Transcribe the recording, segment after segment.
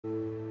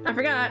I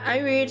forgot, I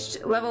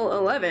reached level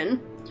 11,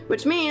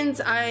 which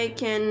means I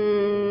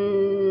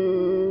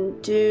can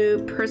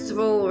do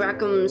Percival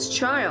Rackham's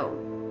child.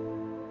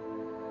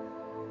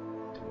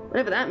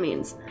 Whatever that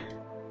means.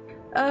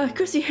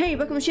 Chrissy, hey,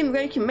 welcome machine, I'm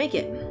glad you can make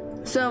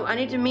it. So, I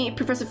need to meet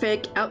Professor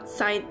Fig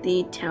outside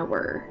the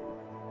tower.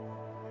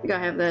 I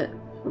gotta have that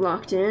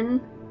locked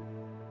in.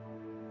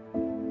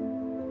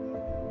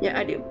 Yeah,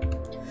 I do.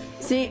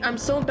 See, I'm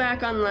still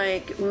back on,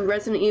 like,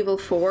 Resident Evil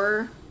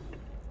 4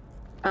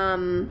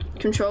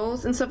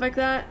 controls and stuff like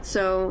that,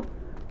 so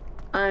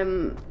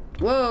I'm...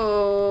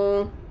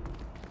 Whoa!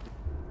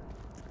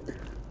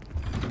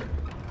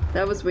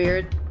 That was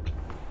weird.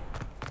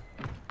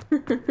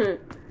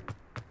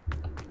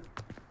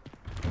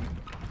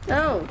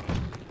 Oh!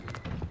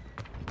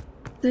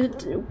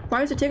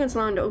 Why is it taking so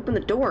long to open the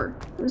door?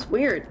 It was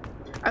weird.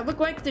 I look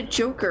like the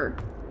Joker.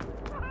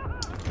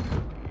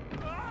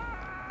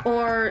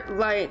 Or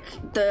like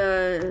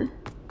the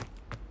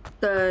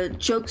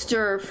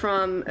jokester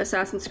from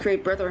Assassin's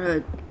Creed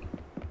Brotherhood.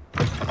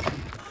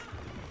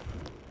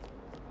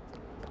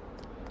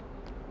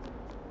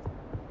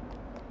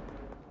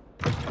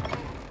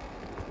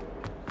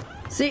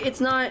 See, it's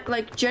not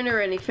like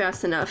generating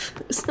fast enough.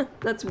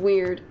 That's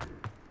weird.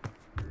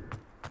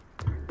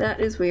 That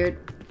is weird.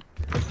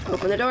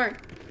 Open the door.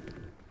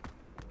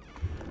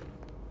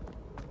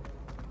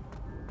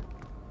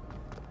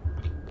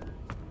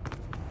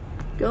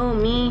 Go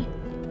me.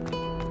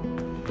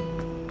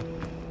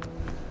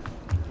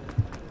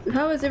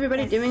 How is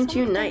everybody doing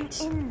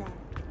tonight?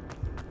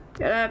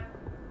 Get up.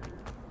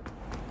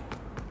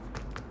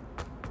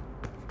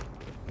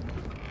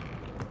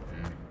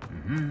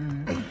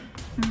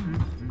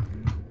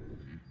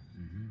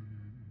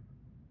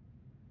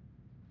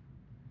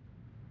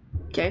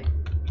 Okay.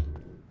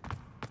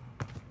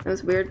 That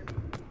was weird.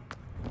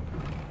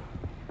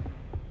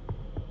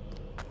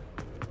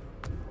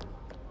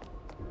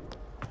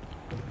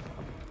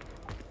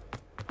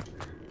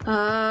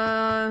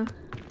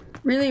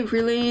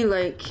 Really,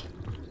 like...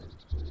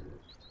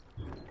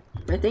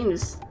 My thing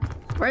is...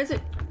 Why is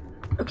it...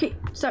 Okay,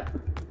 stop.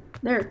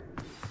 There.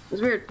 It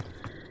was weird.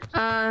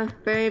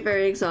 Very,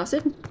 very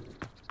exhausted.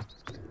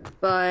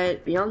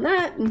 But beyond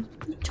that,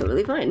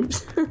 totally fine.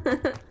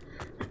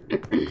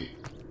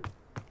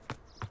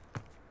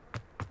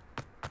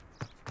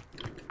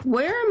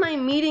 Where am I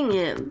meeting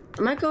him?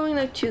 Am I going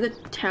like to the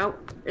tower?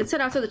 It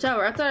said outside the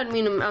tower. I thought I'd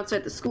meet him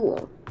outside the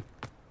school.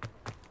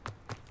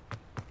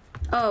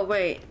 Oh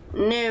wait,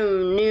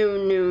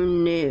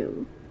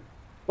 no.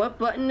 What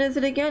button is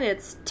it again?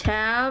 It's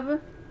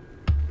tab,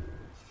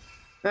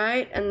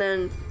 right? And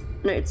then,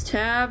 no, it's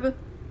tab.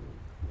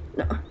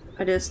 No,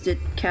 I just did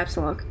caps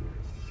lock.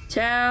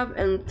 Tab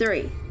and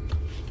 3.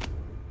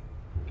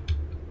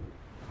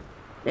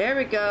 There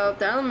we go.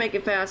 That'll make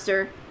it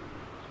faster.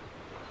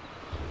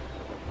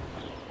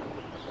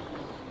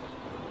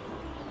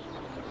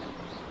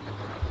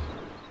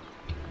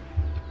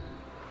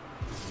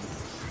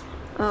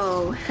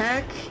 Oh,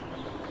 heck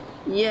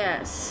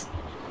yes.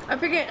 I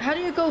forget, how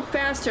do you go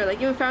faster?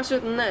 Like, even faster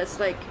than this?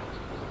 Like,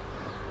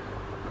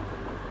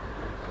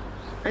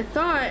 I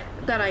thought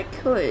that I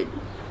could.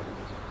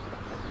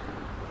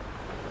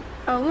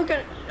 Oh, look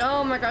at,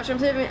 oh my gosh,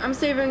 I'm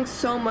saving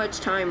so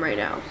much time right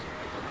now.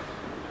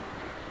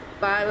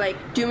 By,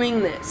 like,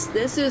 doing this.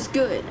 This is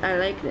good. I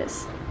like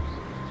this.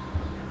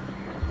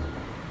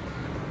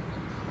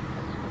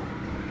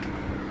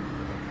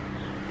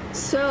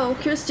 So,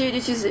 Kirsty,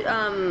 did you,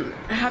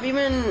 have you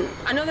been,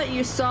 I know that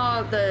you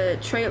saw the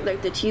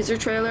like the teaser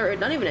trailer, or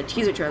not even a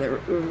teaser trailer,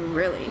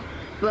 really,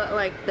 but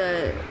like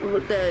the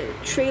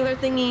trailer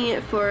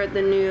thingy for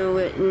the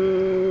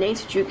new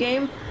Nature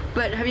game,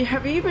 but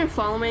have you been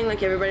following,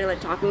 like, everybody, like,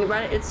 talking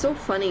about it? It's so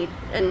funny,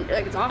 and,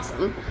 like, it's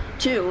awesome,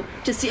 too,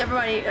 to see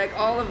everybody, like,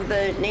 all of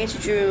the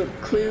Nature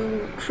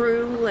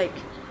crew, like,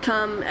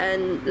 come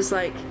and just,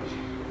 like,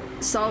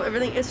 solve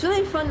everything. It's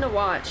really fun to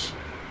watch.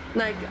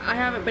 Like, I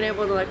haven't been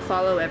able to, like,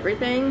 follow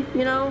everything,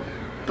 you know,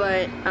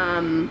 but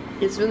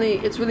it's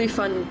really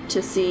fun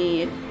to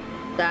see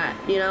that,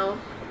 you know.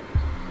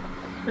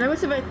 And I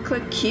wish if I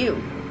click Q.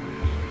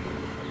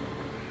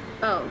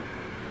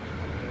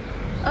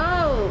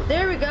 Oh,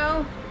 there we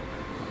go.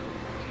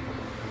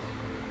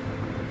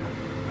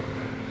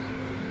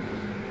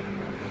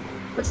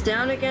 What's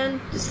down again?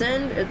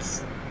 Descend.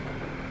 It's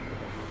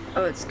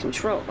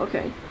control.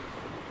 Okay.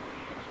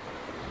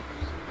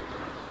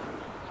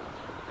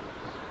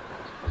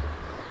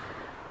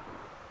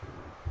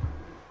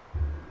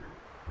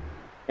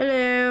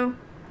 Hello.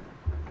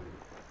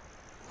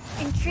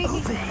 Intriguing.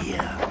 Over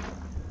here.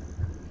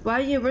 Why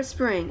are you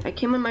whispering? I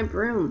came on my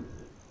broom.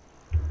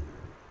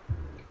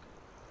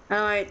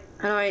 How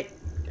do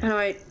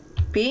I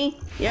B?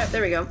 Yep,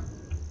 there we go.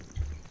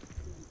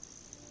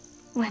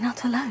 We're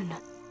not alone.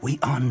 We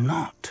are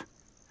not.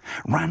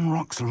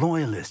 Ranrock's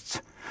loyalists.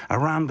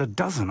 Around a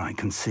dozen I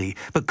can see,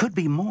 but could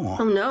be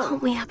more. Oh no.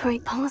 Can't we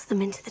apparate past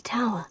them into the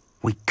tower?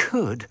 We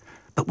could,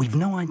 but we've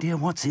no idea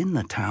what's in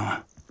the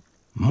tower.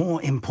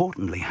 More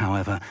importantly,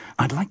 however,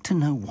 I'd like to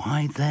know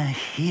why they're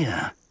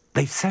here.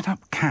 They've set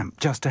up camp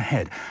just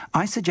ahead.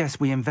 I suggest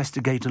we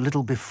investigate a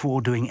little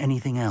before doing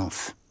anything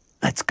else.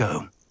 Let's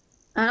go.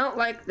 I don't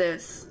like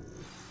this.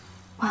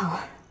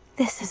 Well,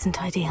 this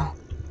isn't ideal.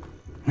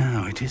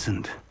 No, it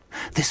isn't.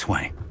 This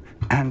way.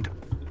 And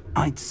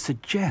I'd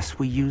suggest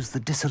we use the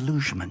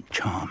disillusionment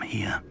charm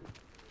here.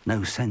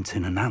 No sense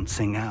in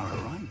announcing our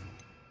arrival.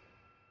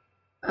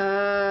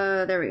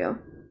 There we go.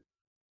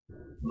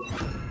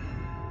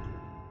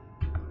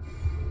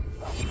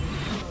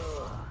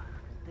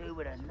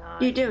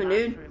 What you doing,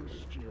 dude?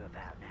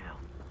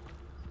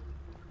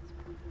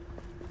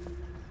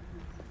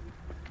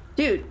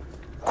 Dude.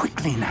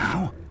 Quickly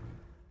now.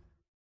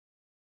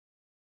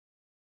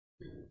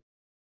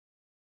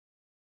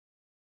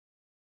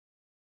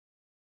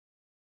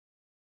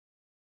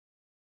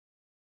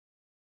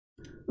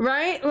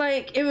 Right?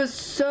 Like, it was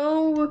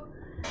so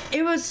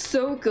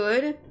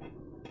good.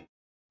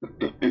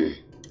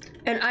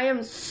 And I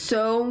am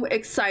so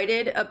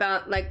excited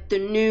about, like, the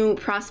new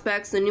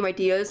prospects, the new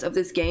ideas of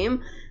this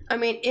game. I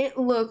mean, it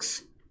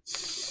looks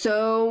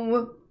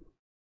so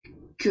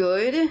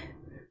good.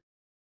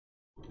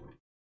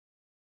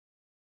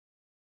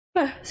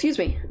 Excuse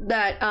me.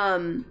 That,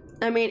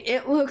 I mean,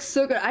 it looks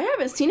so good. I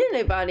haven't seen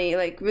anybody,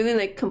 like, really,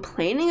 like,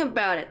 complaining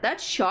about it. That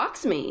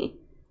shocks me.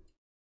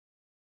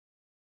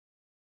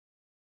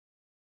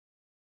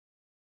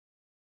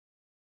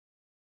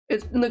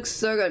 It looks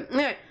so good.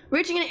 Alright,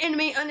 reaching an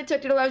enemy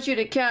undetected allows you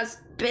to cast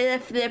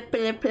this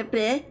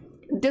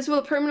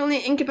will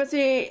permanently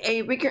incapacitate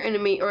a weaker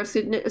enemy or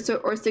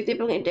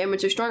significantly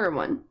damage a stronger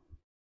one.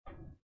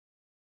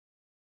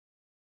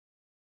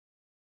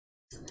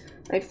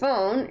 My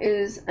phone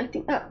is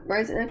acting up.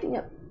 Why is it acting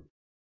up?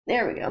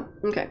 There we go.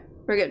 Okay,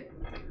 we're good.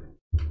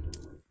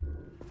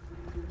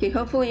 Okay,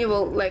 hopefully it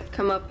will like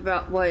come up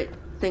about what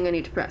thing I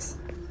need to press.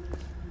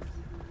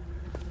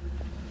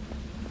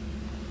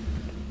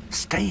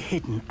 Stay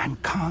hidden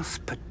and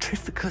cast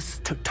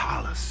Petrificus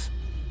Totalis.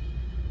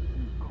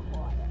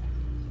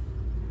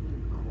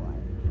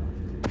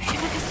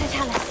 Petrificus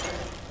Totalis.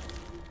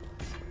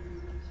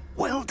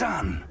 Well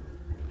done.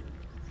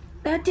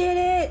 That did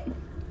it!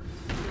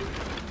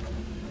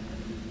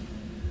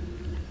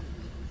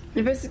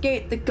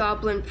 Investigate the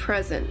goblin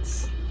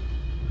presence.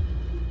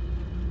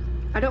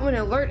 I don't want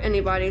to alert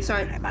anybody, so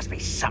There must be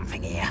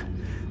something here.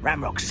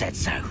 Ramrock said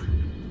so.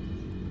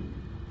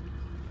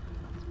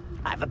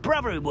 I have a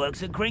brother who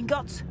works at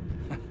Gringotts.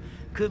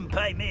 Couldn't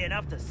pay me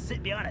enough to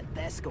sit behind a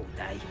desk all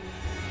day.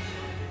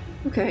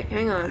 Okay,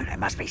 hang on. There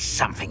must be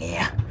something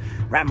here.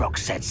 Ramrock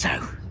said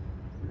so.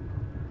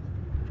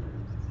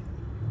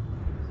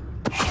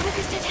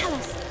 Petrificus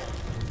Totalis.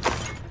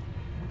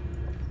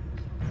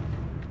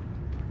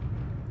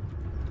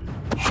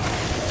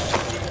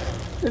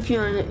 If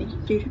you're on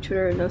YouTube,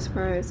 Twitter, no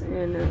surprise,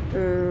 and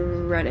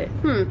Reddit.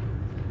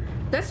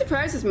 That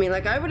surprises me.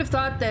 Like, I would have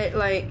thought that,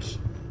 like,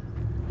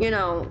 you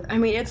know, I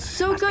mean, it's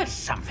so good.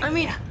 I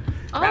mean,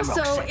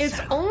 also, it's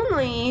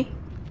only,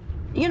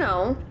 you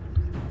know.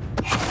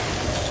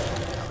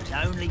 I was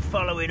only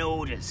following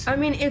orders. I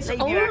mean, it's Leave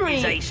your only,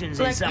 accusations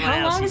in like, someone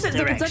how long is else's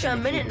it? It's like a direction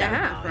if minute you and a don't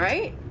half, mind.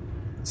 right?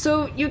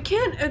 So you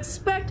can't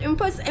expect, and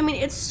plus, I mean,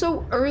 it's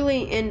so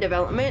early in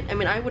development. I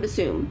mean, I would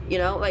assume, you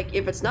know, like,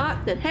 if it's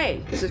not, then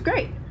hey, this is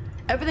great.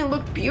 Everything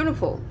looked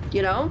beautiful,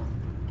 you know?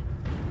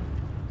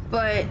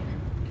 But...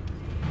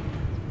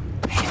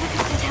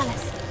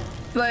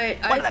 But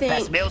One of the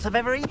best meals I've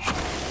ever eaten.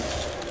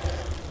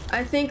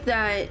 I think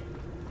that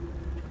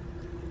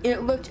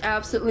it looked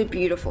absolutely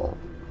beautiful.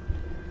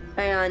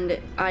 And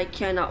I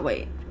cannot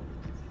wait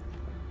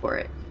for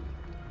it.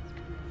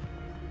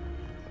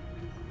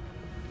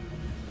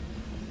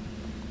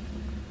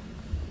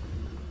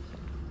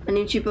 I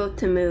need you both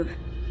to move.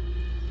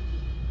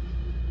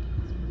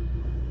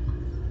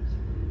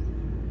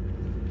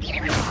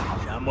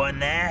 Someone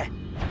there?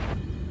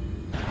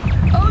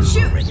 Oh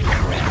shoot!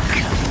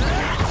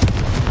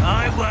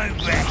 I won't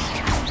rest.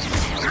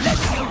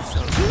 Let's go,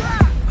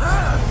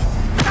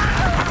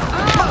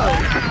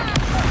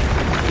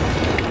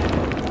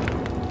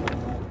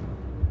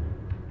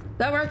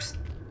 That works.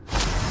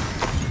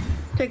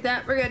 Take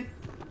that, we're good.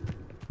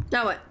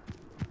 Now what?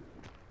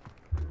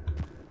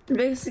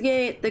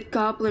 Investigate the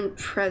goblin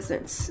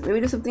presence. Maybe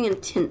there's something in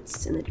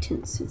tints. In the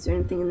tints. Is there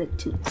anything in the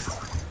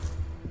tints?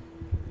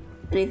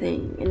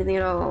 Anything. Anything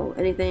at all.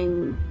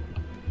 Anything.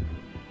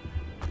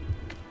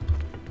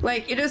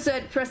 Like, it just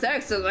said press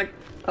X, so like,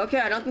 okay,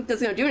 I don't think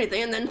that's gonna do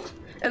anything, and then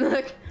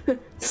like,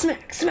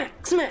 smack,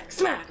 smack, smack,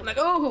 smack. I'm like,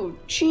 oh,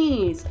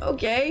 jeez,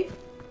 okay.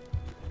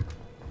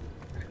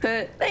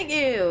 Thank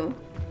you.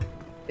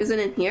 Is it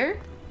in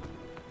here?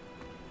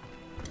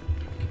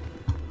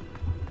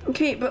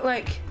 Okay, but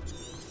like,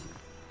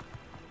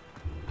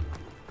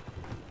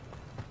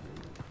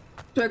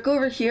 do I go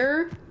over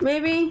here,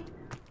 maybe?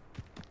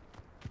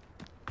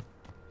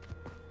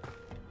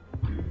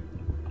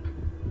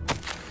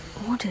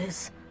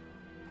 Orders.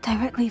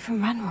 Directly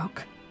from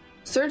Ranrock.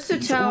 Search the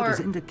These tower.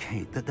 orders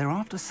indicate that they're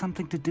after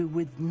something to do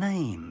with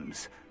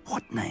names.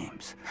 What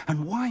names?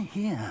 And why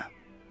here?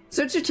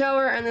 Search the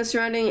tower and the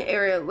surrounding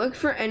area. Look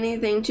for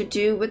anything to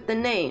do with the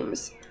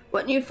names.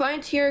 What you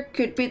find here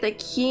could be the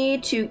key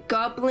to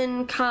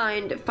goblin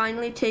kind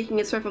finally taking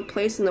its rightful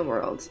place in the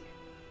world.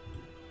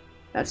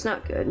 That's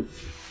not good.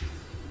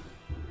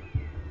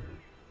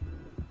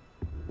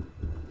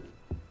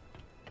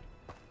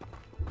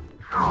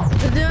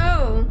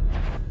 No!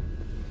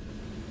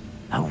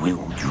 I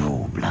will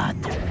draw blood.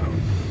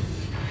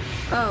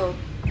 Oh.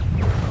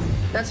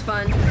 That's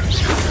fun.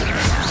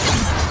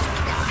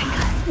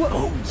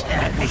 Oh,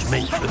 that was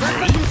meant for me.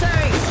 I'm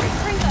sorry!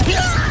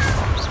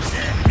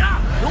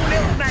 Your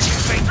little magic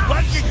things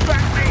won't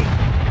distract me!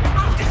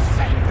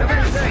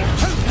 I'm sorry.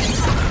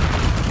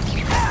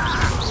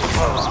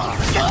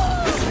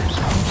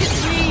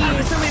 Gee,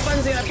 so many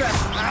buttons I gotta press.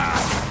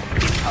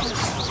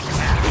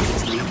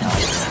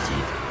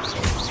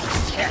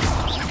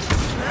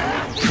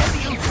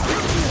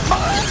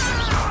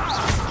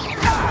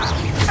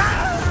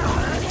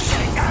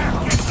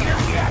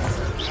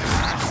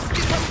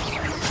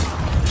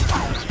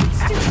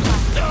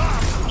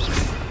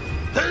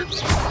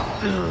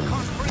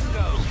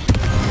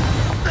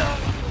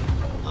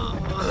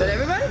 Is that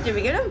everybody? Did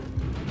we get him?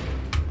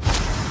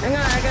 Hang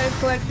on, I gotta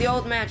collect the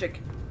old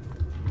magic.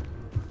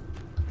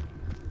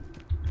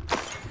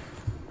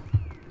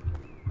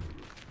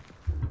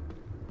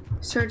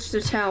 Search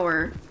the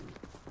tower.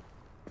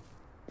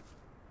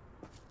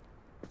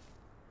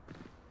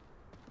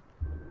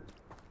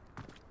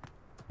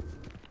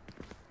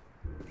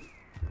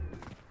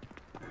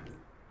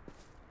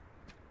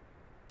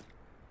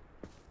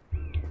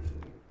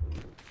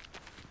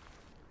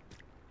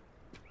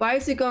 Why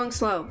is it going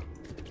slow?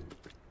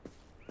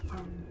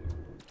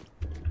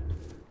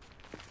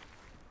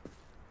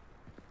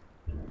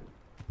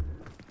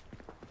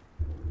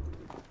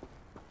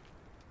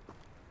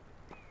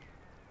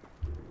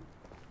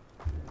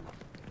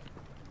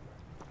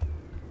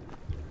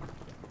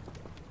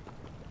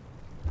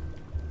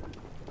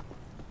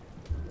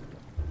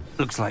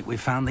 Looks like we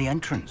found the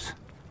entrance.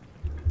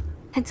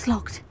 It's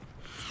locked.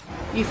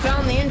 You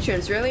found the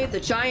entrance, really? The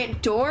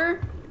giant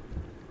door?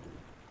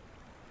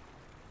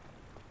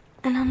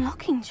 An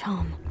unlocking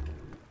charm.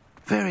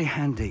 Very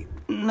handy.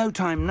 No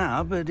time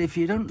now, but if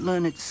you don't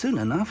learn it soon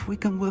enough, we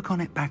can work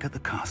on it back at the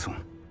castle.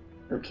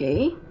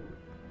 Okay.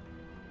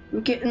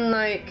 I'm getting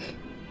like...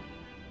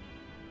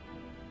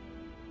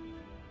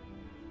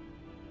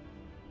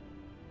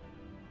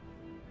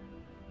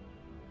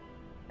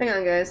 Hang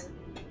on, guys.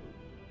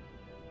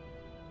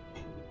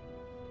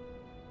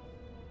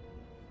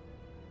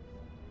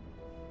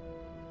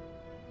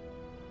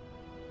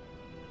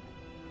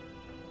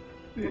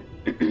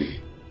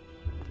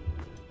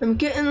 I'm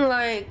getting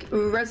like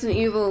Resident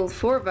Evil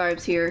 4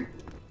 vibes here.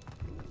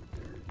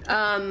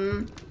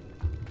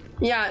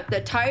 Yeah,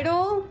 the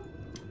title,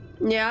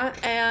 yeah,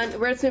 and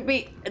where it's gonna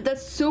be,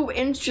 that's so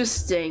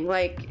interesting.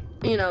 Like,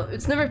 you know,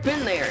 it's never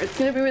been there. It's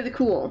gonna be really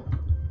cool.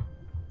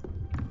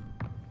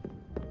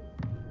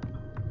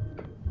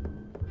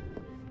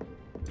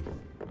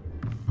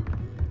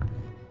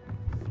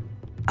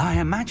 I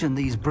imagine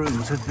these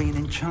brooms have been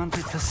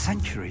enchanted for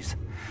centuries.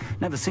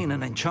 Never seen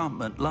an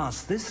enchantment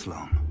last this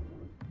long.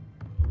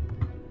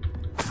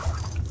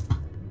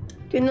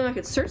 Didn't know I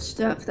could search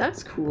stuff.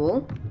 That's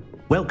cool.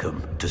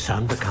 Welcome to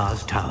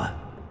Sanbakar's Tower.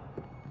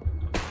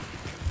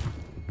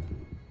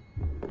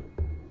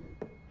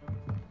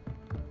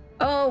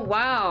 Oh,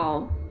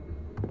 wow.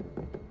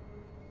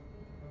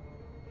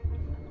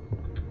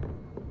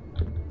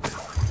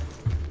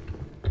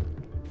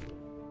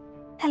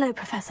 Hello,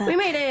 Professor. We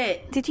made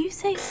it! Did you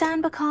say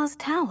Sanbakar's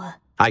Tower?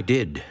 I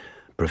did.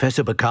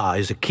 Professor Bakar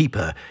is a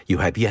keeper you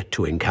have yet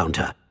to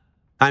encounter.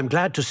 I'm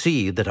glad to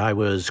see that I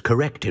was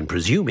correct in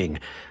presuming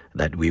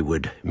that we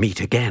would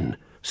meet again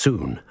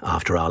soon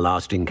after our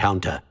last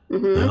encounter.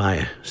 Though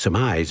I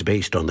surmise,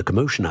 based on the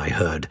commotion I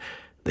heard,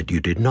 that you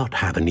did not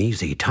have an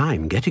easy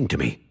time getting to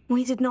me.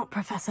 We did not,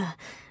 Professor.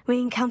 We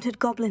encountered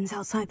goblins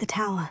outside the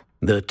tower.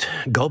 That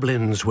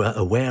goblins were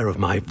aware of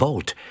my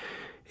vault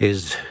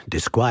is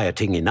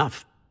disquieting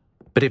enough.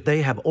 But if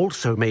they have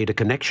also made a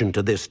connection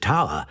to this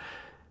tower,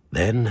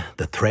 then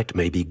the threat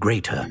may be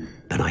greater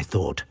than I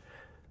thought.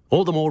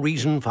 All the more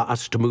reason for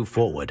us to move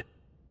forward.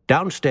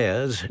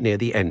 Downstairs, near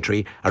the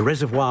entry, a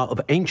reservoir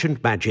of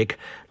ancient magic,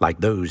 like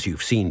those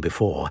you've seen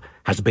before,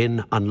 has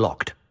been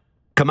unlocked.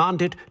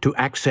 Command it to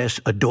access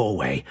a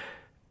doorway.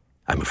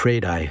 I'm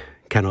afraid I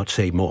cannot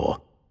say more.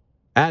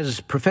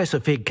 As Professor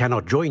Fig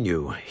cannot join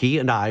you, he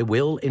and I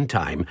will, in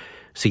time,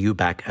 see you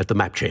back at the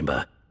map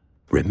chamber.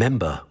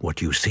 Remember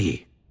what you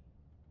see.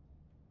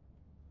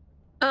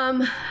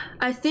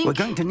 I think... We're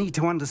going to need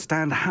to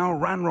understand how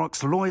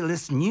Ranrock's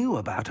loyalists knew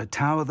about a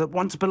tower that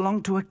once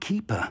belonged to a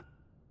keeper.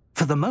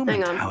 For the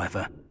moment,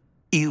 however,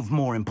 you've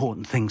more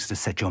important things to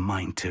set your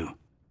mind to.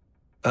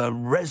 A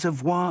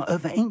reservoir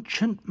of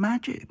ancient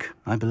magic,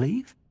 I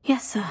believe?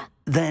 Yes, sir.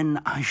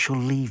 Then I shall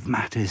leave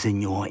matters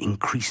in your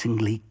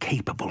increasingly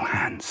capable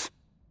hands.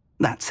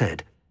 That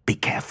said, be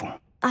careful.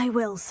 I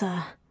will,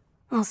 sir.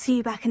 I'll see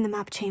you back in the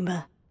map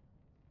chamber.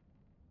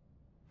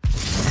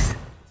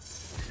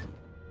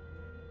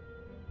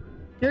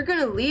 You're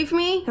gonna leave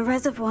me? A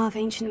reservoir of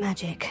ancient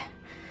magic.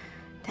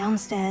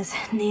 Downstairs,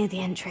 near the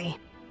entry.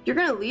 You're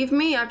gonna leave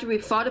me after we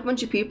fought a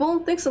bunch of people?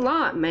 Thanks a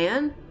lot,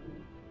 man.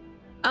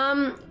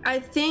 I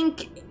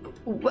think...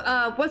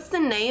 what's the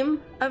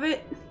name of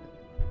it?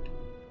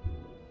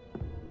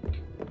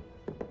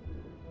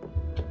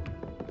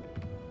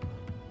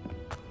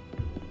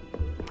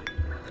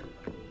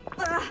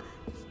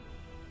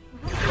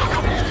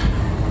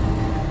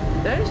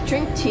 Did I just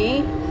drink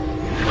tea?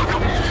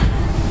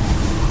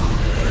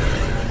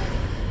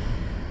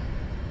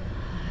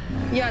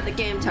 Yeah, the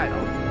game title.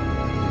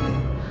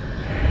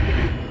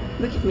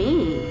 Look at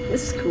me.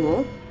 This is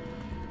cool.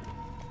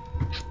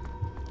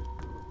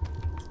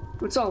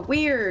 It's all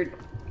weird.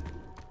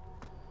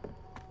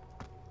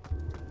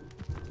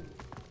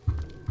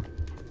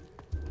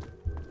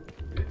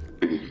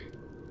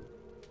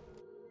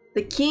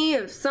 The key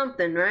of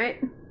something, right?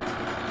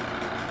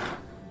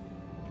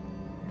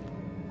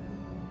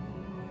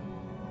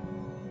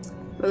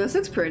 Well, this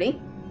looks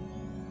pretty.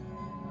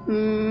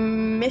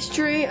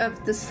 Mystery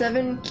of the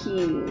 7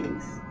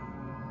 Keys.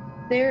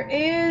 There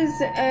is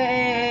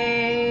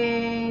a...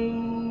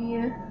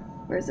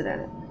 Where's it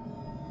at?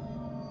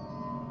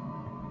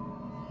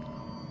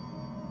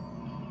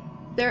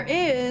 There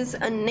is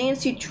a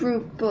Nancy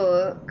Drew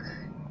book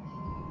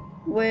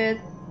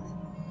with...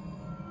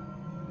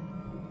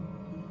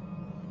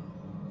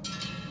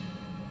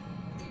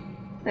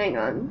 Hang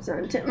on,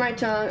 sorry, tip my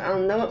tongue, I'll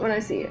know it when I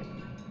see it.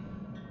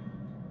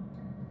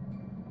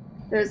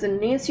 There's a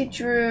Nancy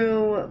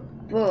Drew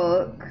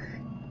book.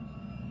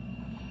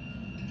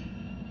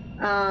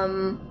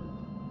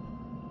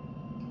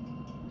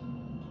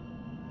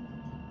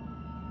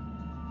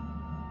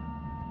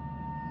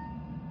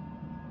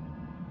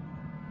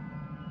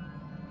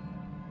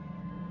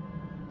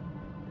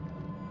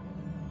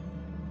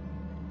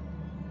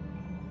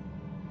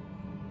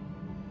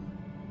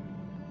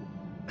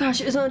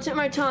 Gosh, it's on the tip of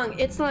my tongue.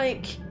 It's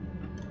like,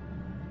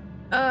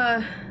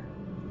 oh,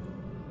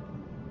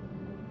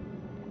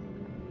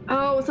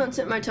 it's on the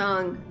tip of my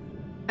tongue.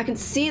 I can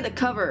see the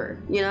cover,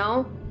 you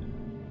know?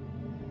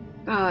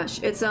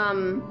 Gosh, it's,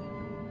 I've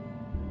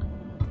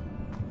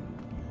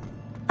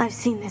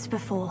seen this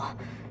before.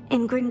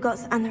 In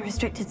Gringotts and the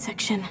restricted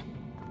section.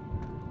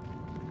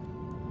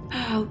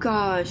 Oh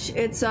gosh,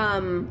 it's,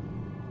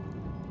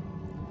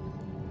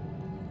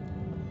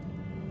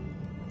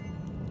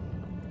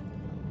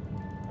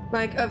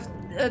 like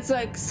it's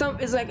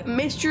like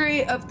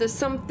mystery of the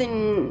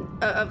something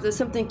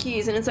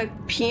keys, and it's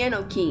like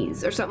piano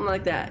keys or something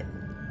like that.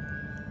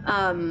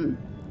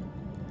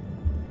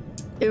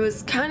 It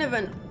was kind of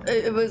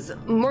it was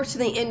more to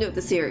the end of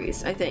the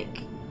series, I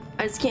think.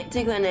 I just can't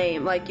think of the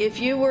name. Like if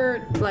you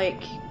were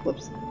like,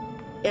 whoops,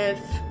 if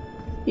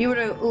you were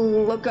to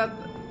look up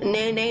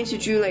names that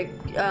drew like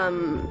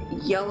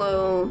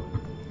yellow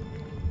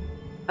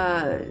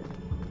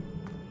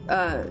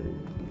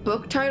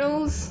book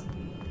titles.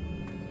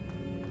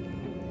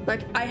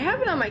 Like, I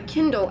have it on my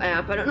Kindle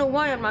app. I don't know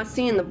why I'm not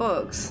seeing the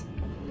books.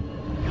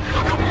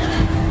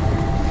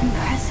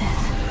 Impressive.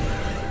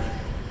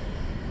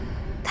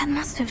 That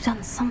must have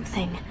done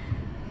something.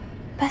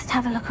 Best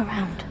have a look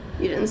around.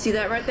 You didn't see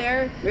that right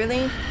there?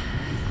 Really?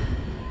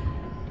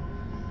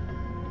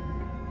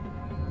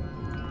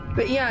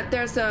 But yeah,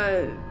 there's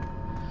a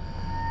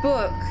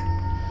book,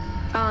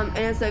 and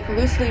it's like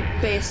loosely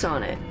based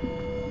on it.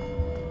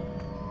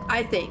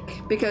 I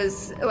think,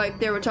 because like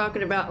they were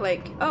talking about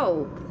like,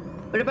 oh,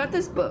 what about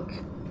this book?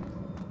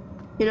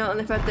 You know, and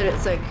the fact that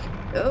it's like,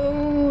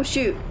 oh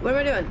shoot, what am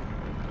I doing?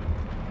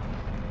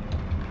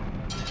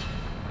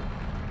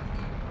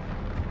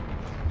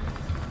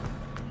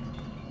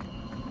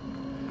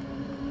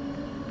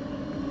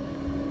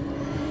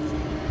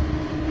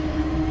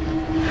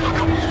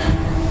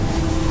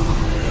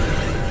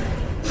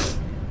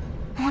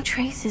 More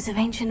traces of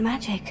ancient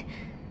magic.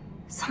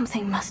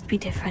 Something must be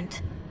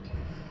different.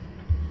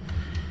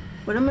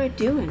 What am I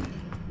doing?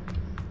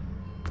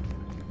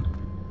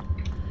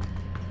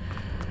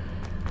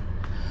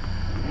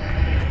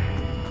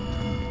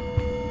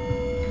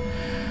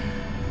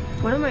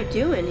 What am I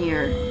doing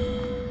here?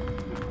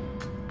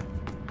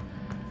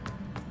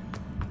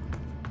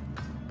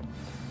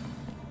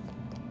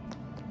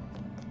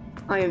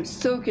 I am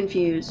so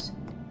confused.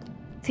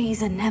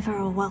 These are never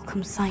a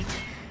welcome sight.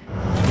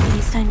 At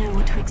least I know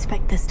what to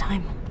expect this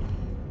time.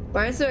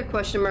 Why is there a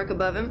question mark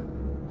above him?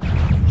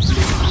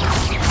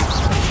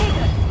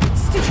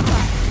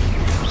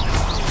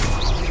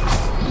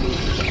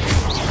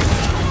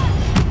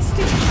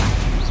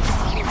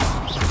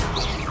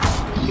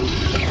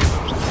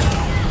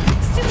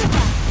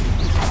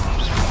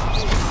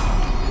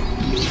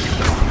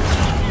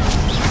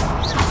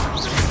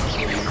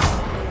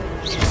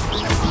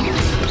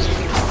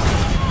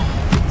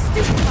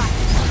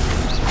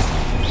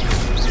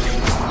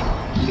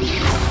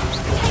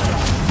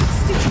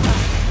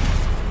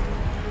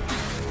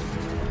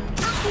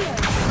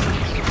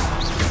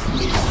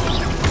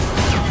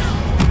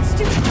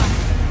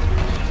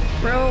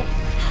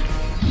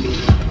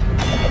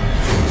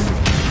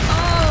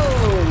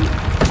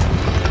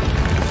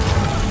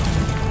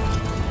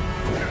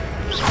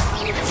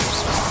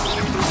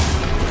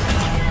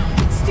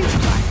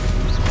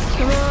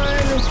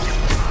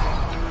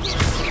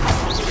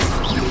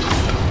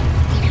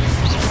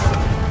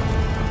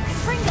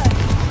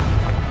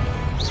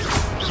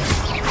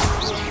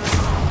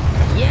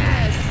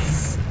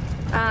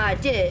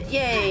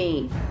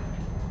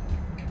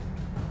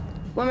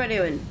 What am I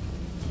doing?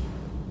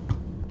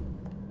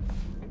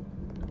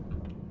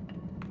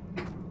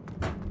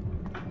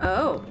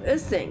 Oh,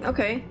 this thing.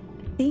 Okay.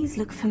 These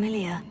look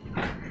familiar.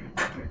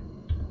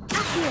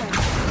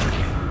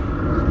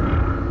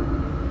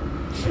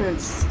 Then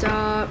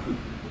stop.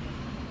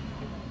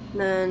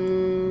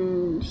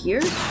 Then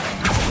here.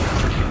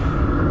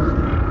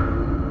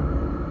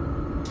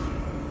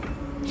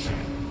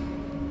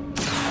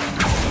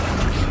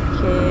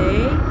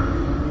 Okay.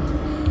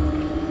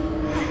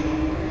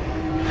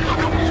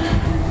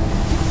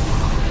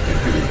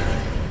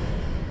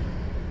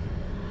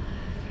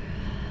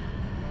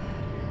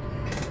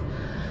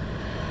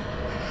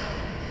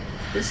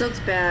 This looks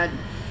bad.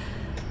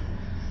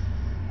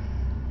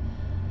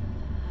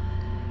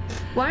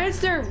 Why is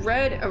there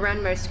red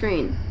around my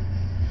screen?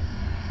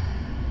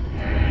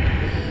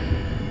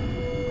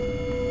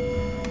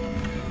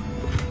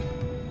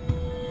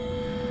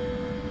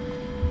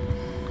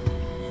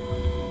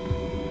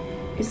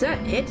 Is that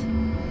it?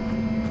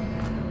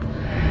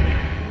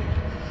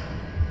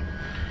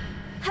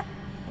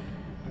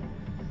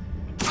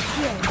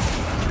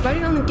 Why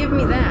did you only give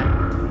me that?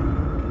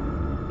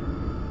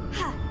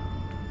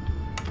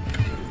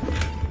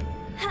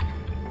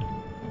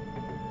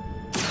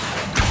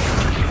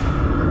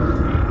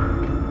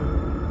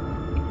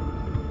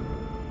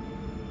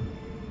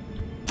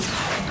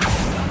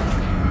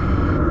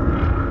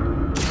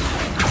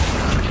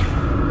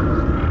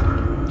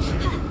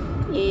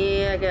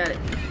 Yeah, I got it.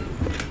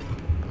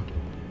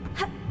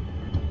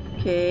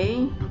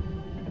 Okay.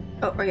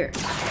 Oh, right here. What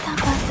did that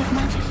burst of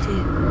magic do?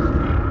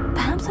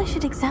 Perhaps I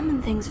should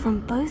examine things from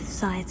both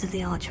sides of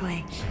the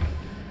archway.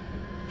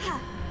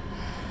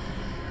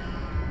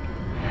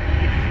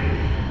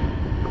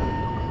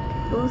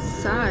 Both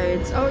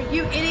sides. Oh,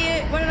 you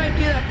idiot! What did I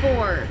do that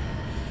for?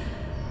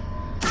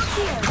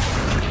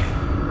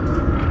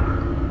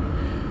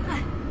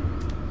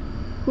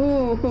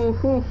 Hoo hoo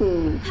hoo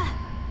hoo.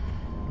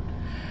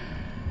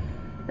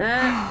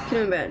 That could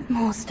have been bad.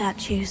 More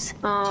statues.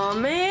 Aw,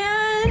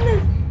 man!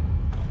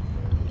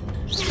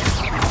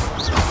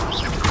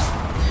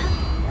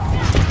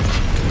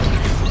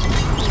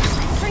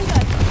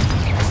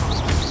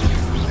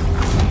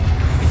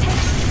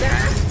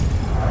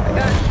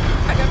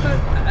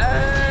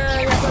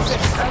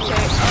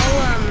 Okay,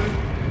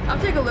 I'll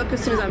take a look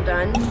as soon as I'm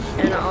done,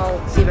 and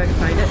I'll see if I can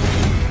find it.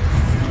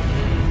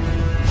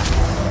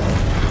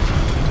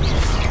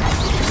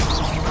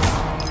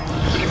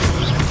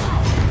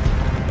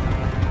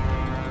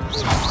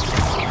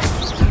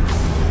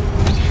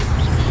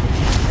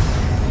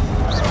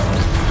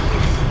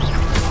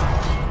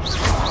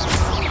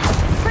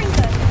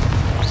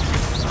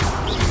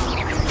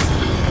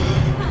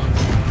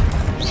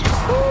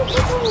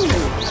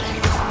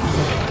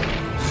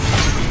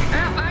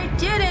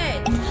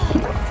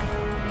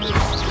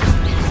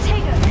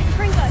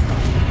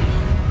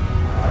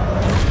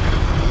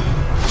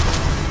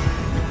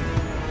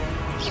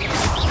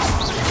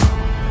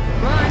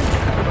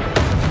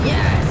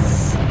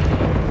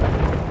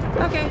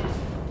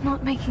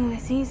 Making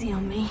this easy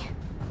on me.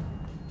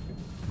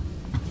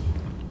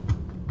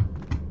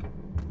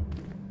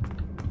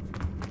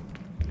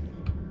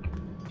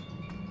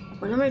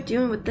 What am I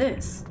doing with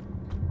this?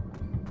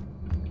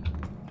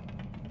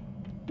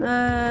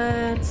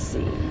 Let's see.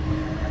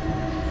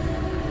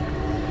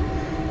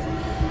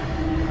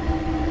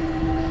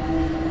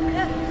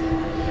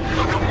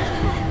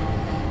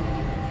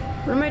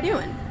 What am I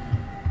doing?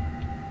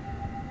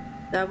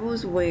 That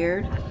was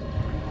weird.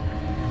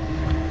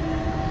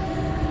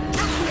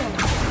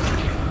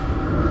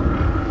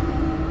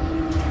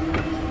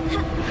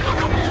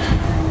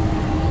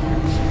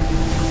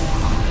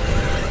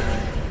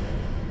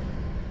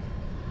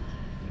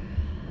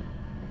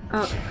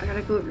 Oh, I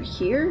gotta go over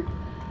here?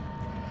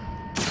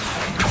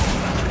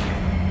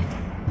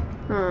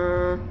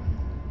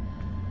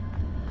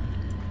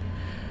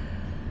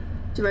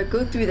 Do I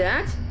go through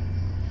that?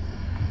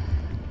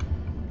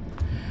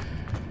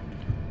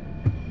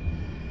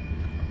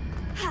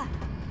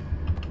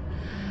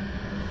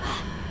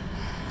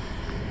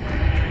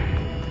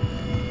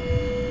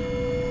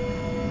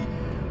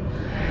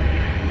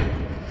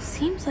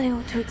 Seems I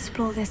ought to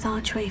explore this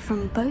archway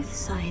from both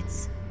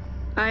sides.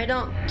 I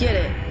don't get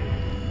it.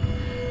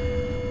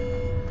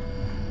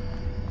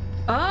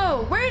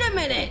 Oh, wait a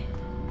minute!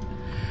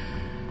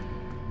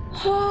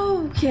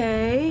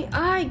 Okay,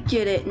 I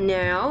get it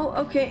now.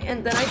 Okay,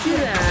 and then I do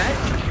that.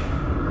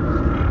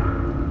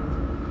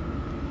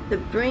 To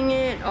bring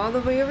it all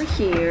the way over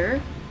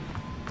here.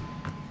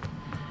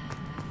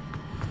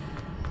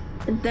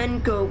 And then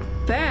go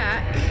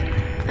back.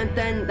 And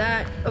then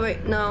that, oh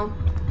wait, no.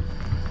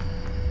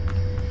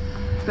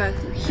 Back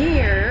through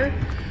here.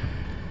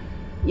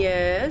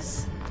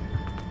 Yes.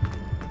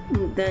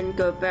 And then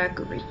go back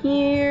over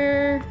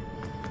here.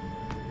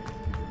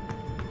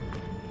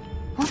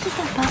 What did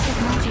that burst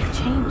of magic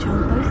change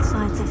on both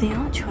sides of the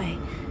archway?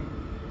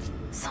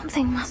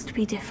 Something must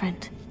be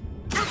different.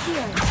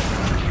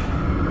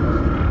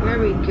 There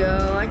we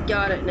go. I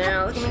got it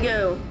now. Look at me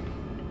go.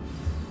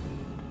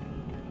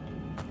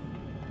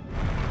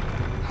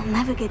 I'll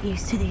never get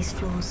used to these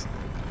floors.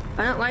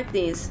 I don't like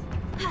these.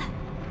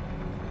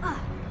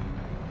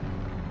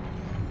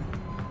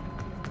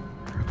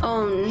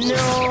 Oh no!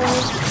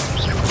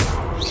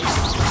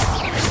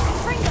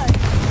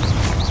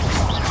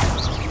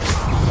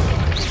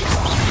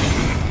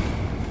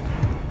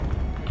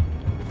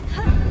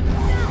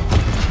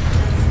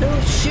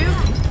 Oh shoot!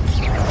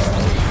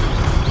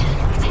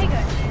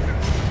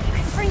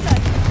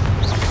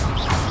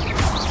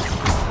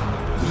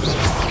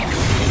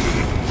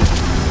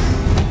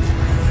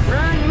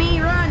 Run,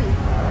 me, run!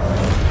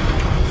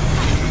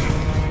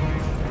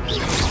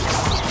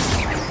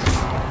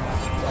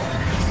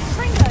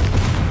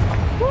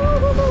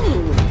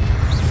 Woo-hoo-hoo.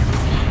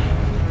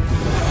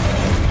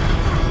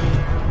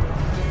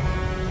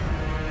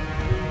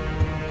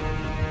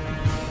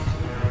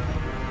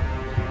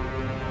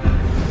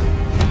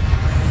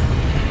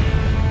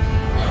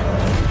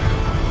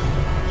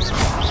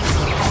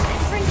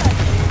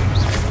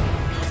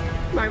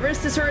 My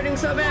wrist is hurting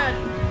so bad.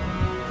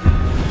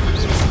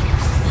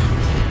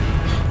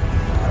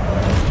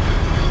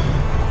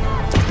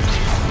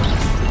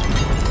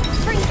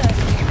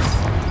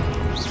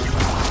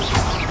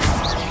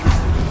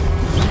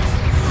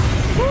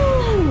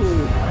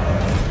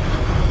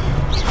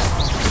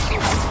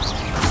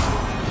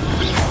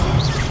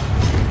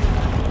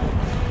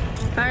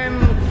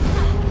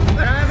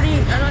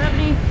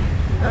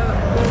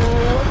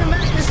 Welcome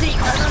back to seat. I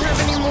don't have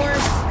any more.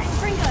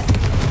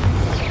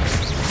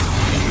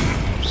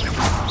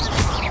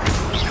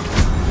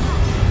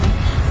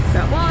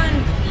 Got one.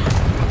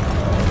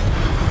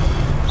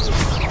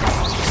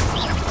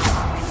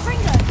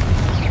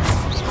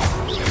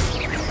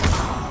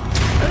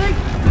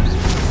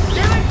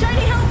 They're like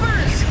tiny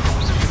helpers.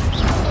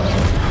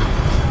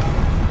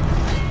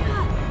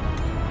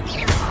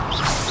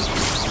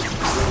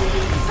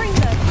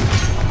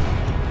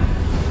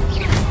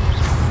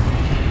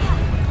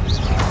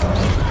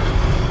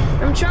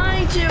 I'm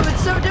trying to.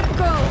 It's so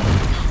difficult.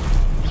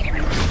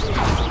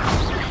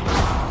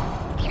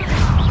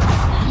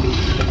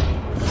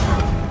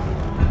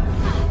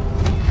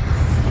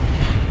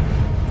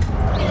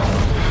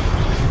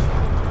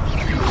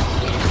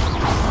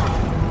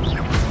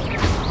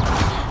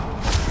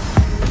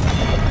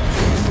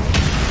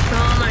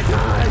 Oh my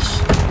gosh.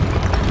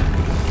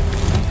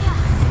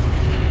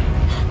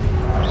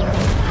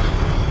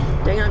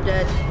 Dang, I'm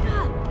dead.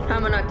 How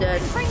am I not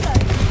dead?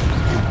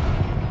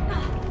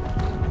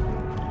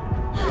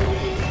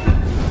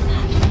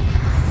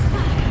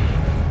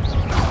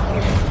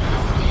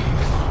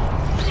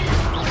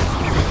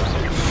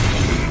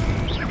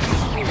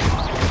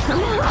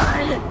 Come on.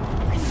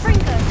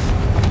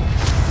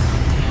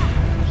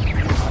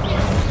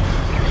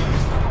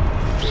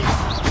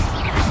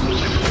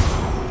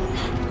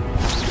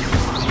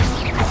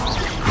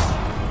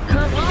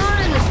 Come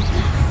on.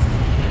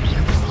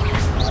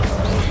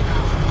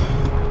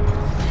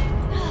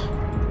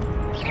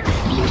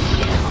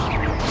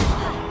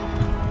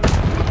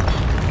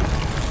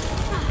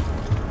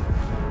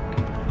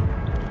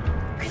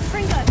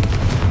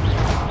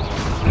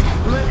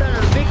 I'm gonna go to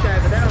the big guy,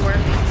 but that'll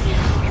work.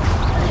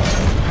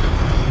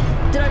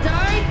 Did I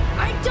die?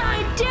 I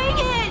died! Dang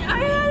it! I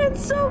had it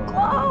so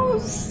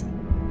close!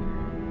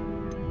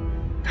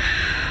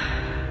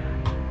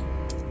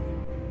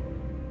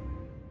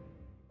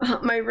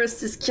 My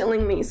wrist is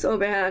killing me so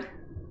bad.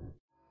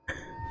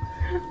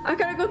 I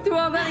gotta go through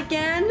all that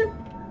again?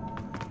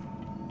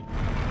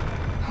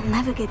 I'll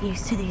never get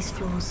used to these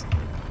floors.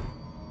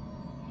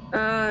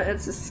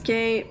 It's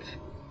escape.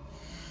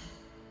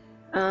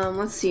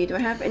 Let's see. Do I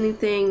have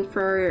anything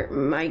for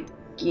my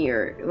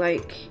gear?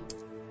 Like,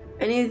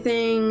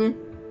 anything?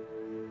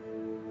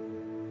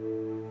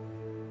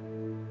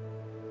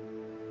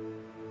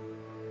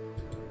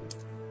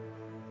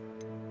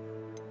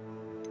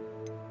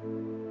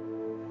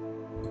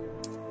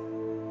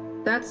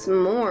 That's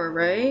more,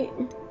 right?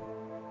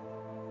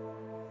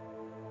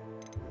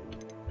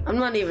 I'm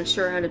not even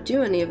sure how to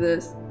do any of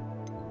this.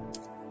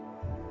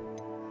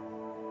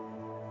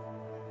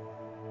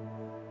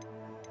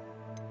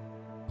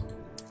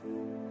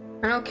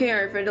 I don't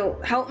care if it'll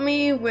help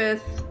me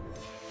with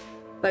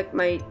like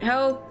my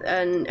health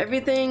and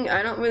everything.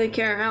 I don't really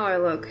care how I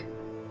look.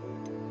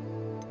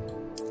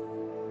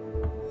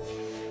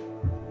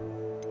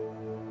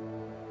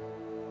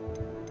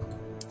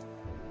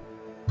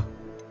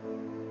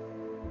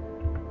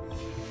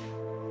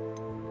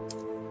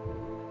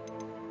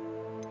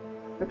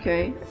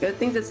 Okay, I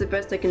think that's the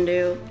best I can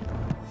do.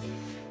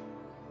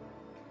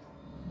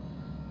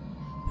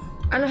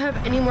 I don't have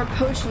any more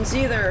potions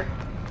either.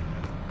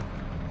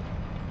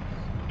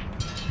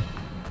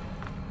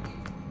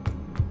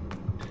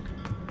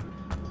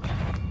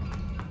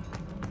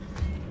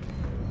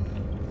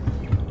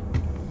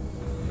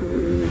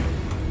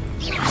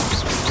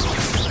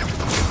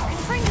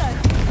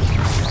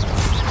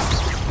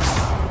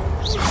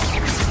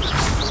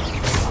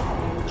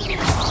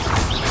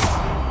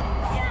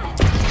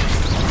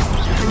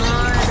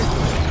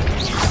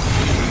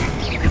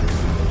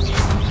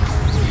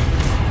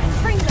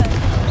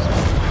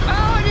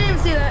 Oh, I didn't even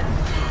see that.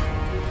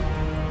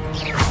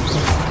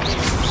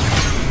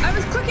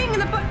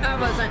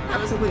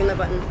 that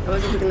button. I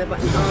wasn't clicking that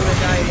button. Oh, I'm gonna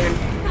die again.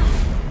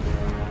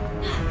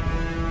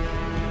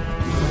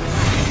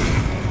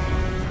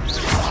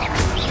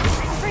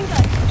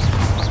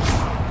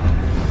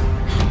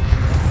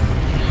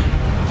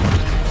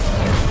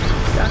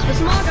 Got the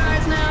small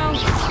guys now.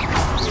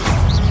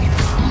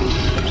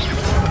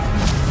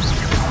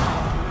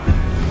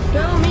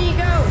 Go, me,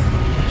 go.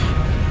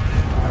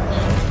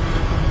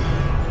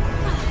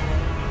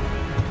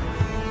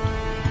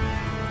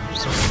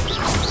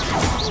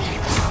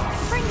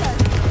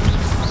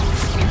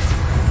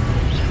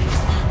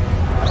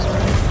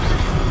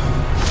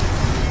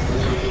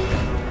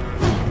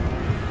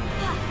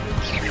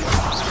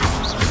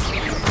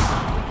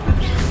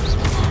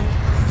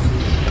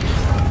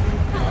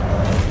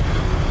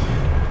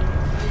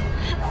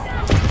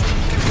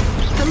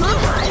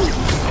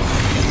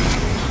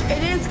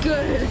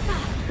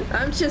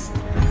 I'm just,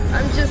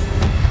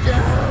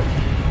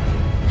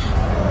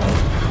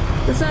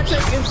 the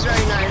soundtrack is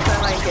very nice, I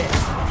like it.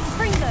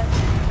 Fringo!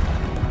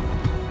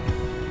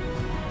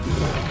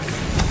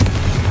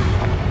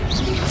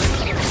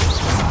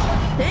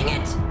 Dang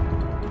it!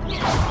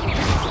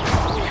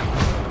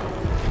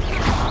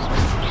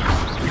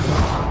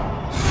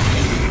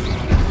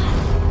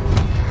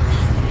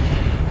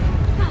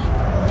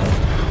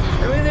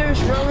 I mean,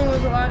 there's rolling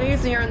was a lot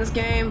easier in this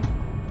game.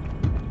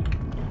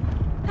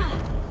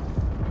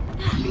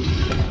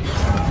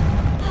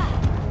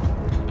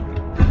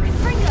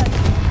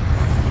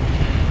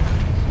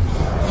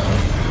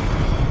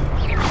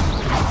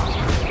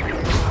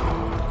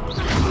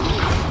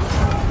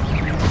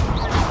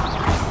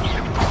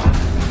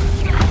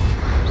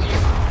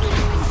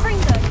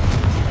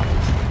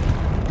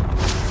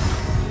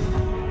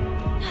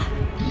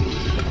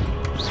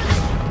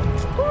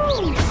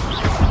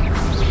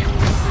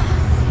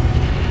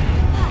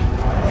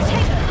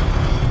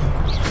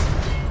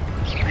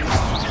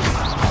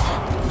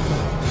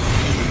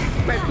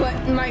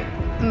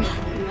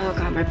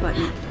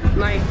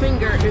 My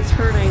finger is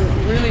hurting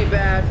really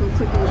bad from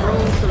clicking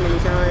roll so many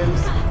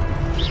times.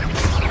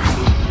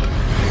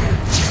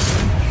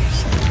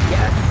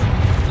 Yes.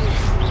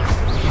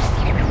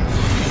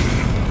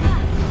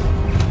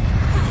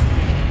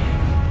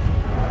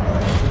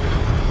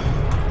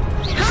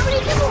 How many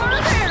people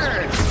are there?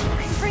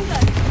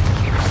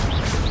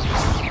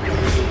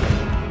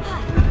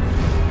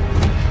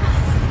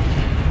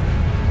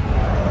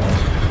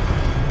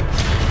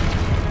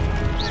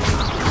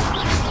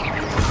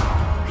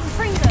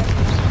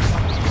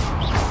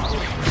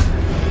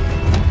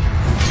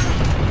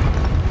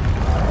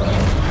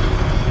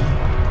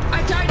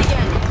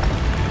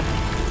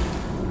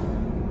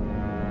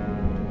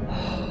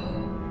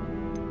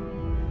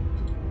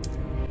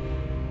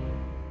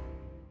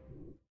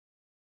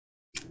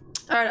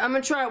 Alright, I'm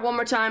gonna try it one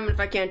more time, and if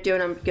I can't do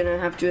it, I'm gonna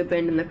have to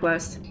abandon the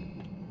quest.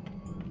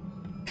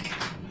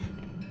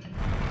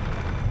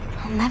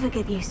 I'll never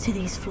get used to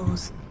these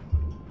floors.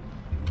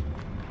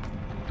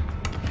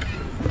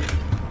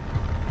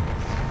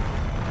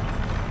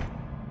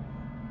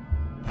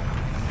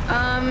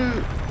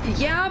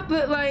 Yeah,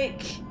 but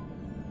like,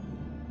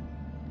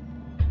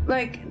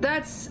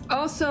 that's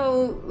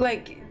also,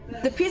 like,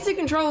 the PC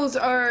controls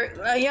are,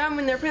 yeah, I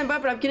mean, they're pretty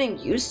bad, but I'm getting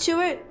used to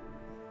it.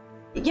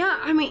 Yeah,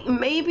 I mean,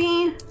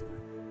 maybe,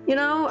 you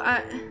know,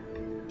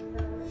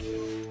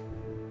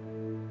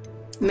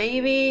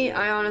 maybe,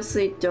 I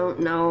honestly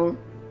don't know.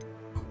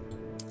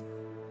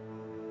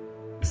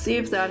 See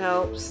if that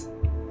helps.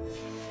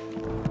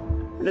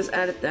 I just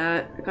added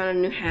that. I got a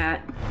new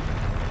hat.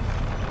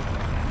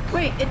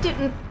 Wait, it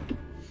didn't.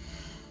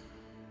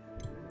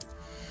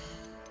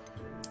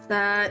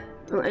 That,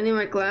 will any of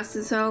my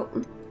glasses help?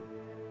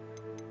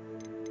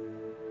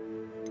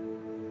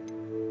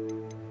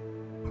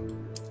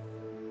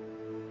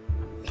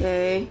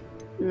 Okay,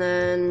 and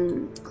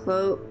then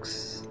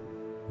cloaks.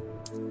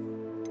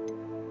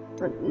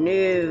 Oh,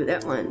 no,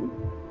 that one.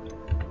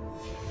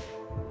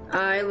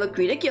 I look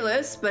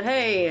ridiculous, but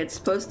hey, it's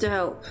supposed to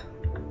help.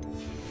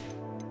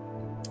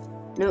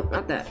 Nope,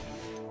 not that.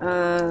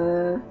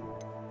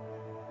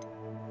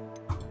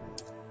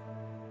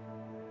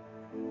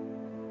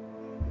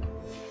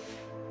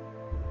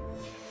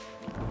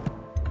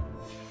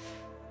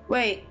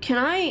 Wait, can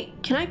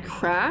I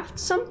craft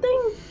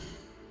something?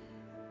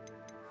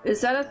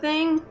 Is that a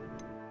thing?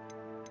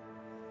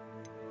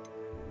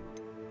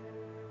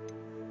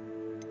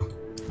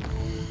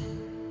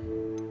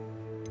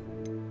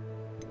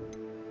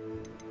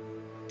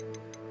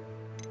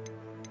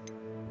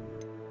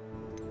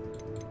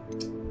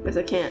 Guess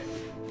I can't.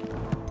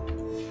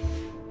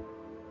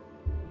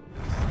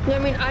 Yeah, I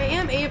mean, I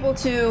am able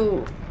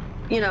to,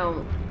 you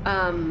know,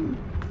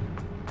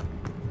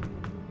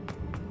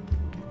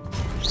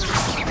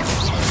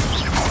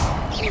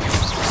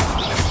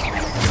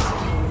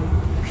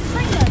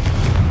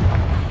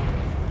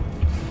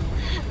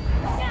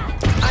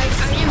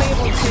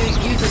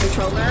 use a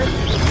controller.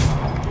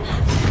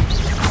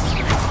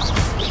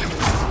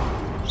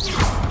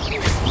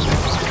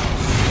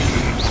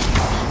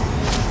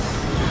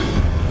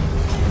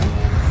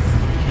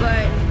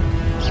 But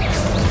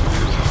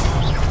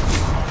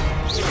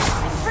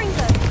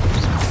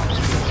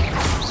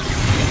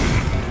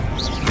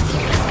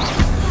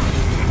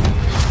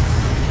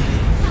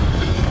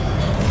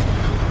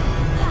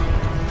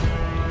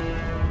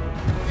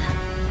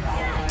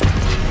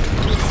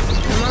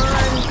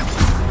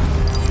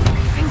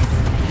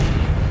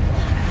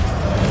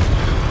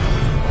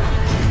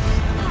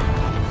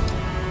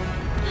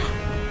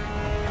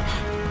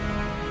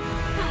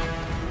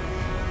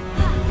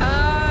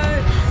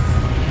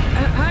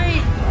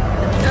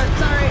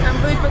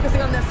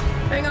focusing on this.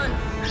 Hang on.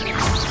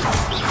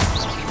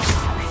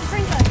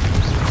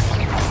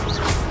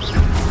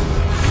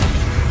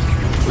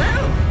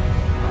 Move!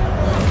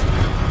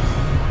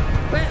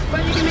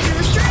 When you can make it to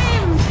the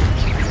stream!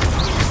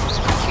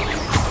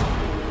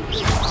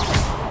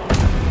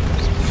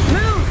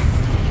 Move!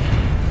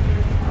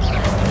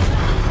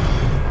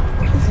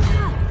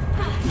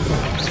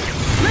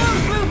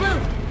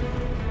 Move!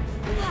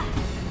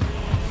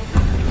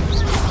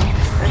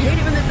 I hate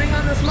it when they bring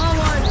on the small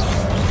ones.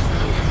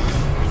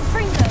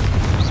 Bring them.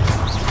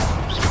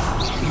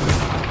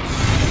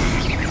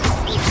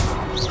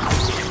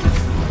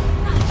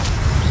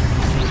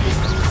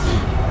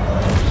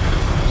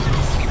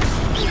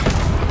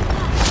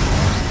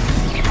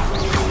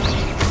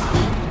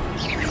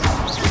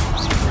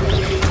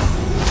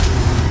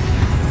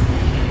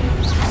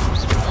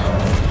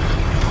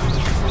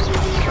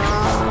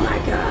 Oh my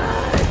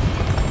god.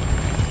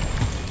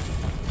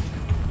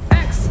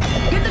 X!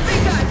 Get the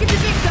big guy! Get the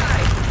big guy!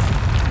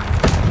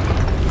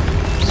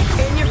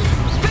 In your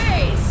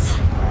face!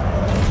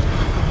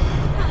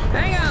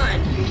 Hang on!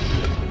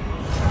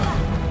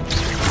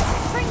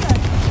 Bring them.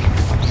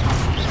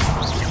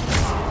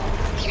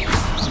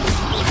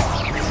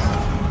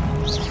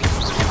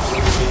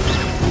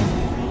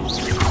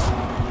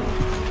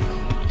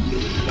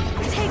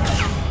 Take them.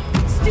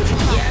 Stupid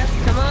one. Yes,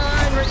 come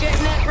on! We're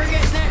getting it! We're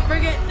getting it!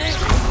 We're getting it!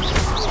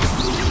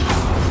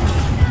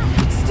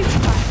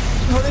 Stupid one.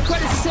 Holy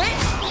crap, is this it?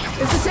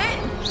 Is this it?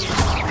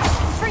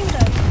 Bring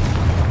them.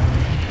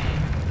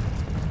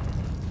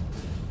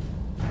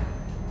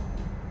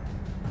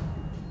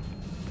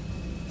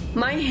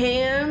 My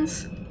hands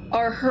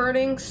are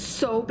hurting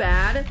so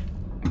bad.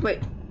 Wait.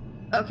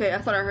 Okay, I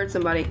thought I heard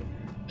somebody.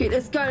 Okay,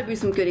 there's gotta be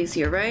some goodies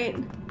here, right?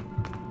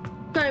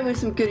 Gotta be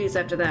some goodies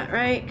after that,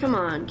 right? Come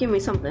on, give me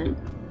something.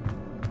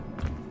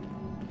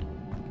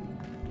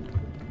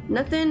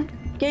 Nothing?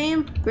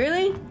 Game?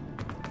 Really?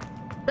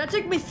 That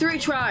took me 3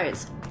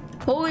 tries.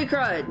 Holy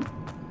crud.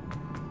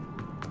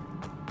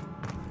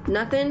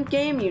 Nothing?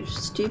 Game? You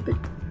stupid.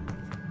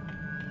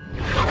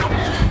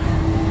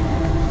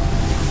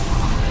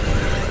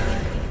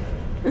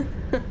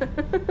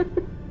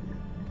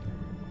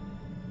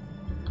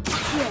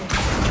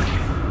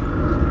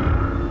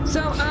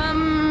 So,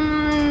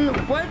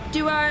 what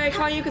do I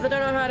call you? Because I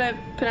don't know how to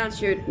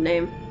pronounce your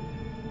name.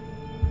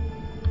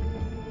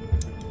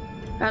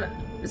 How to,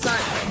 it's not.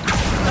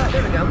 Oh,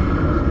 there we go.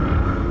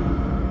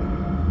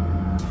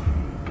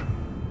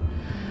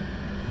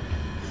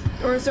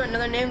 Or is there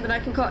another name that I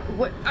can call?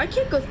 What? I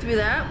can't go through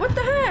that. What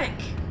the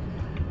heck?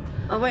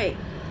 Oh, wait.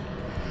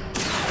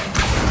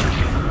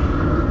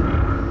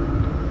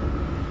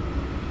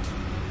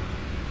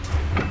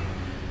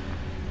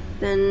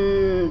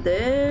 Then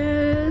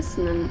this,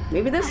 and then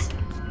maybe this.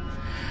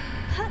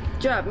 Good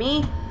job,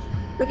 me.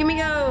 Look at me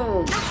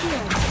go.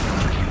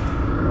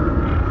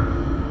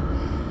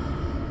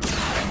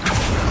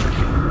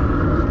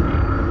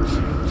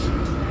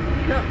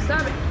 No,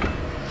 stop it.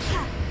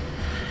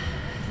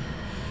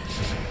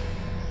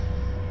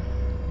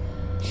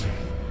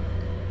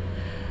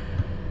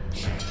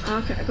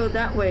 Okay, I go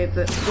that way,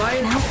 but why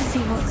is... Now to see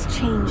what's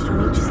changed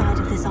on each side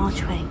of this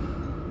archway.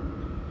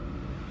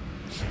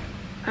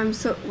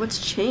 what's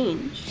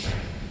changed?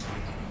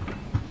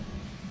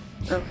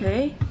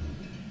 Okay.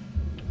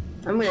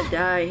 I'm gonna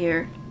die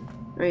here.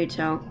 Already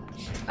tell.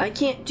 I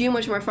can't do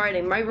much more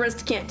fighting. My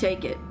wrist can't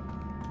take it.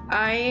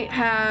 I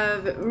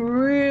have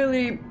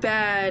really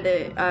bad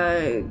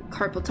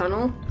carpal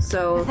tunnel,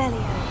 so...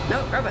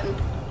 Nope, right button.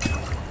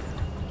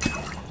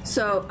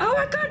 So, oh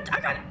my god,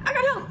 I got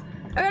health!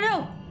 I got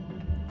health!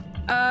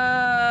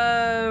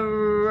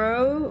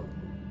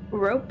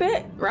 Rope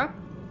it?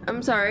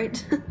 I'm sorry.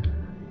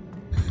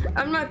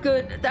 I'm not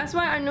good. That's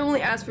why I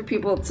normally ask for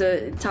people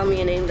to tell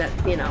me a name that,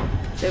 you know,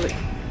 they would...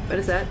 What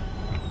is that?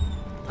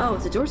 Oh,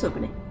 it's the door's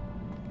opening.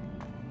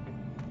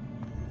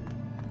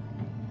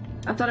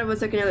 I thought it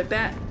was like another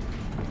bat.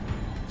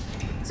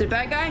 Is it a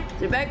bad guy?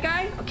 Is it a bad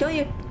guy? I'll kill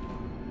you.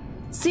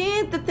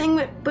 See, the thing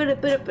went buda.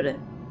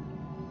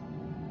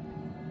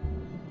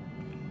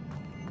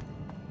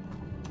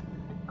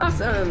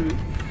 Awesome.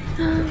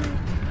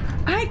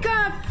 I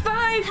got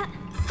five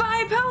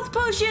health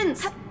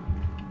potions.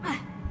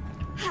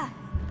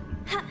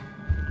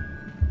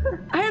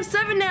 I have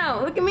 7 now.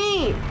 Look at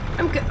me.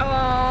 I'm good.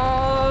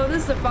 Oh,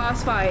 this is a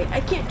boss fight.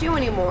 I can't do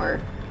anymore.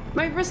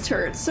 My wrist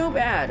hurts so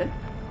bad.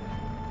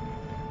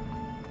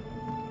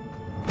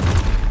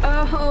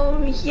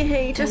 Oh,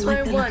 yay, just what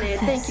I wanted.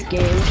 Thank you,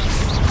 game.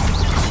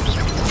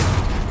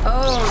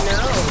 Oh,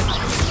 no.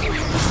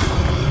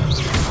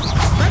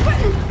 My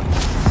button!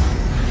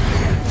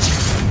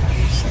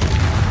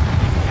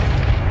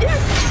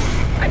 Yes!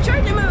 I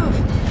tried to move!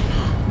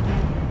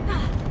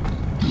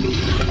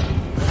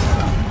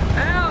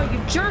 Ow, you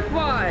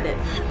jerkwad!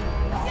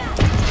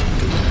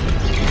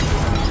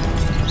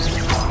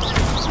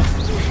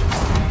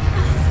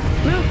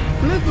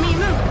 Move me,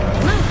 move!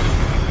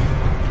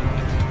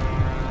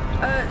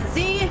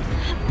 Z,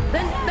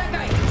 then that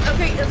guy.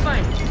 Okay, that's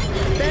fine.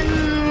 Then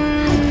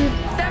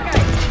that guy.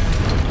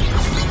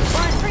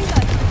 One,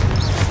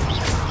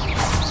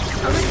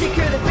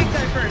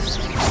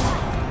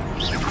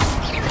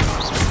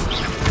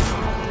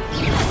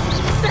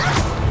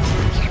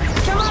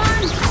 Come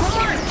on! One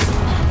more!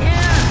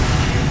 Yeah!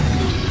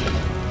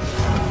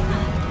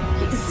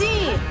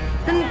 See?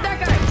 And that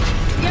guy!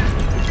 Yeah!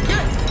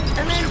 Yeah!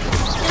 And then a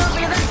little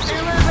bit of that, and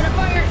a little bit of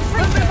fire! A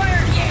little bit of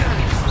fire! Yeah!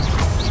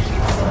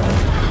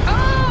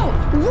 Oh!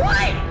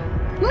 What?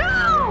 No!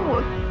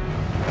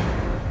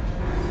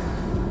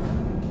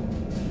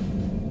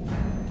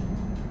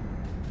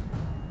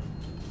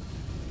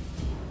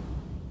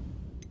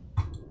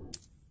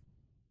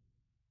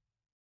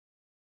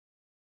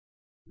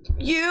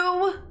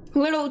 You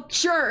little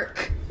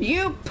jerk!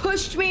 You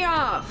pushed me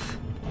off!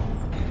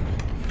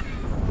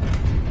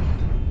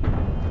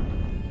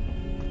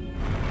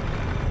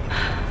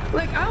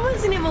 Like, I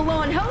wasn't even low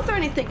on health or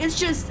anything. It's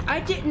just, I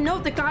didn't know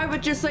the guy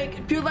would just,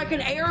 like, do, like, an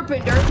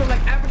airbender from,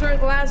 like, Avatar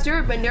The Last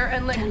Airbender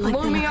and, like,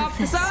 blow me off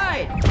the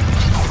side.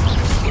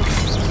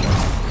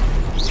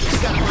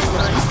 Got one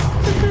gun.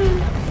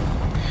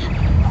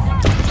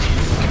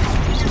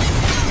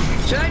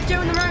 Tried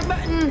doing the wrong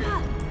button.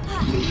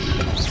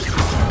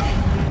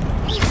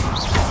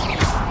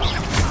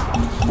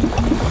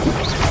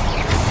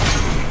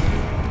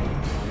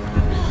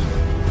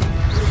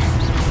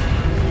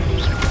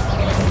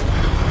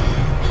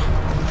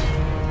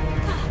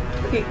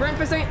 Okay, run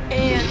for a second,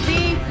 and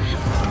see.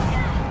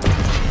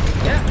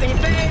 Yep, in your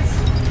face.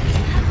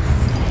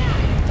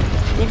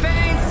 In your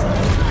face.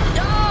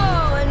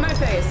 Oh, in my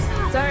face.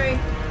 Sorry.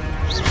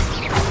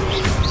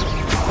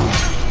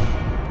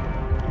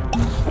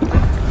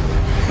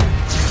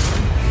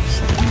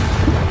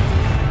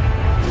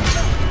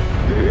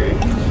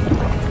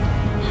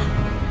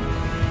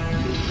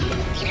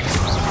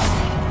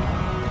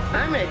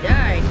 I'm gonna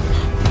die.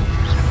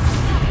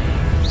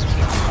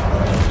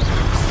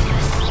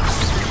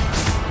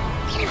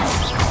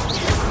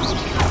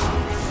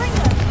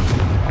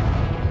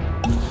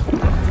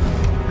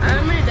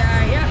 I'm gonna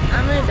die. Yep,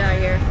 I'm gonna die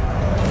here.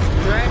 This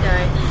is where I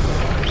die.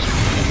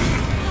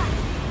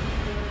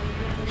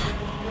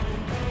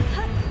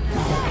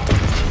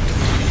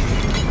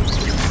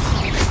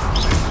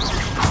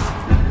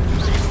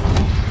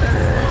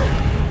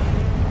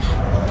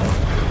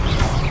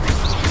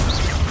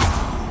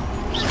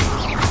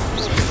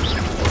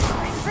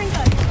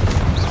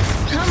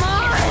 Come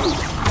on!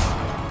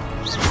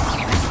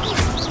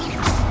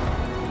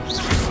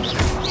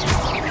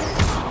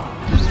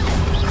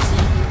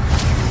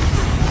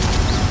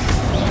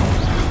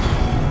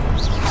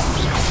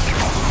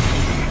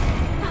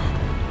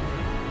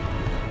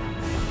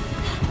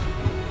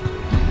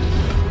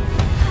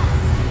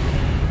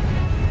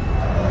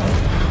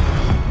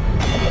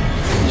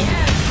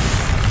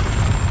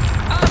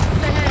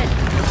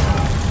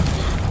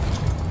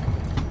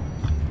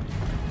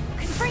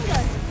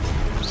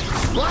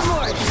 One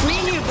more, just me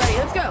and you, buddy.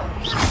 Let's go.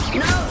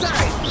 No,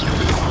 sorry.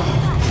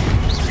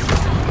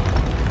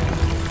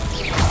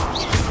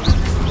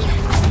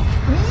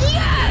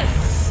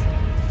 Yes!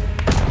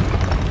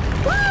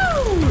 Woo!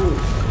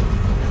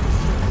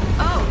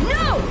 Oh,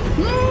 no!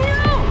 No!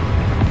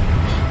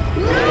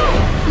 No!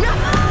 No!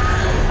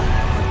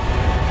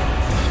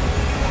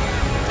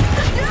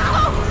 No!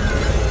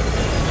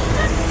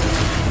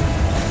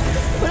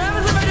 What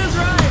happens if I just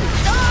run?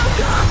 Oh,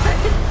 God!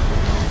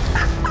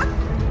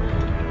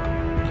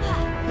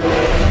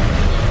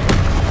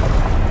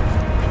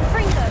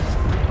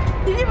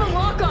 You didn't even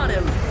lock on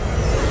him.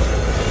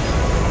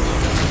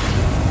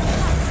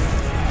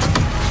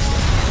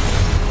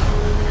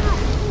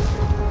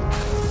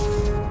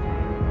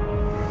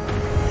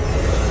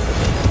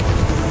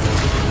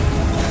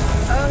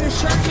 Oh, he's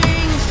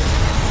charging.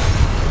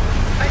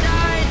 I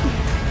died.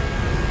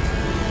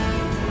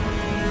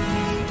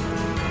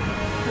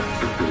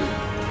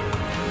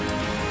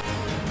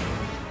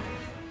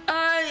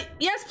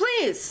 Yes,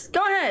 please.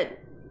 Go ahead.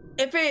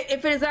 If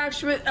it is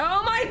actually,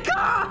 oh my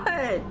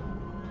God!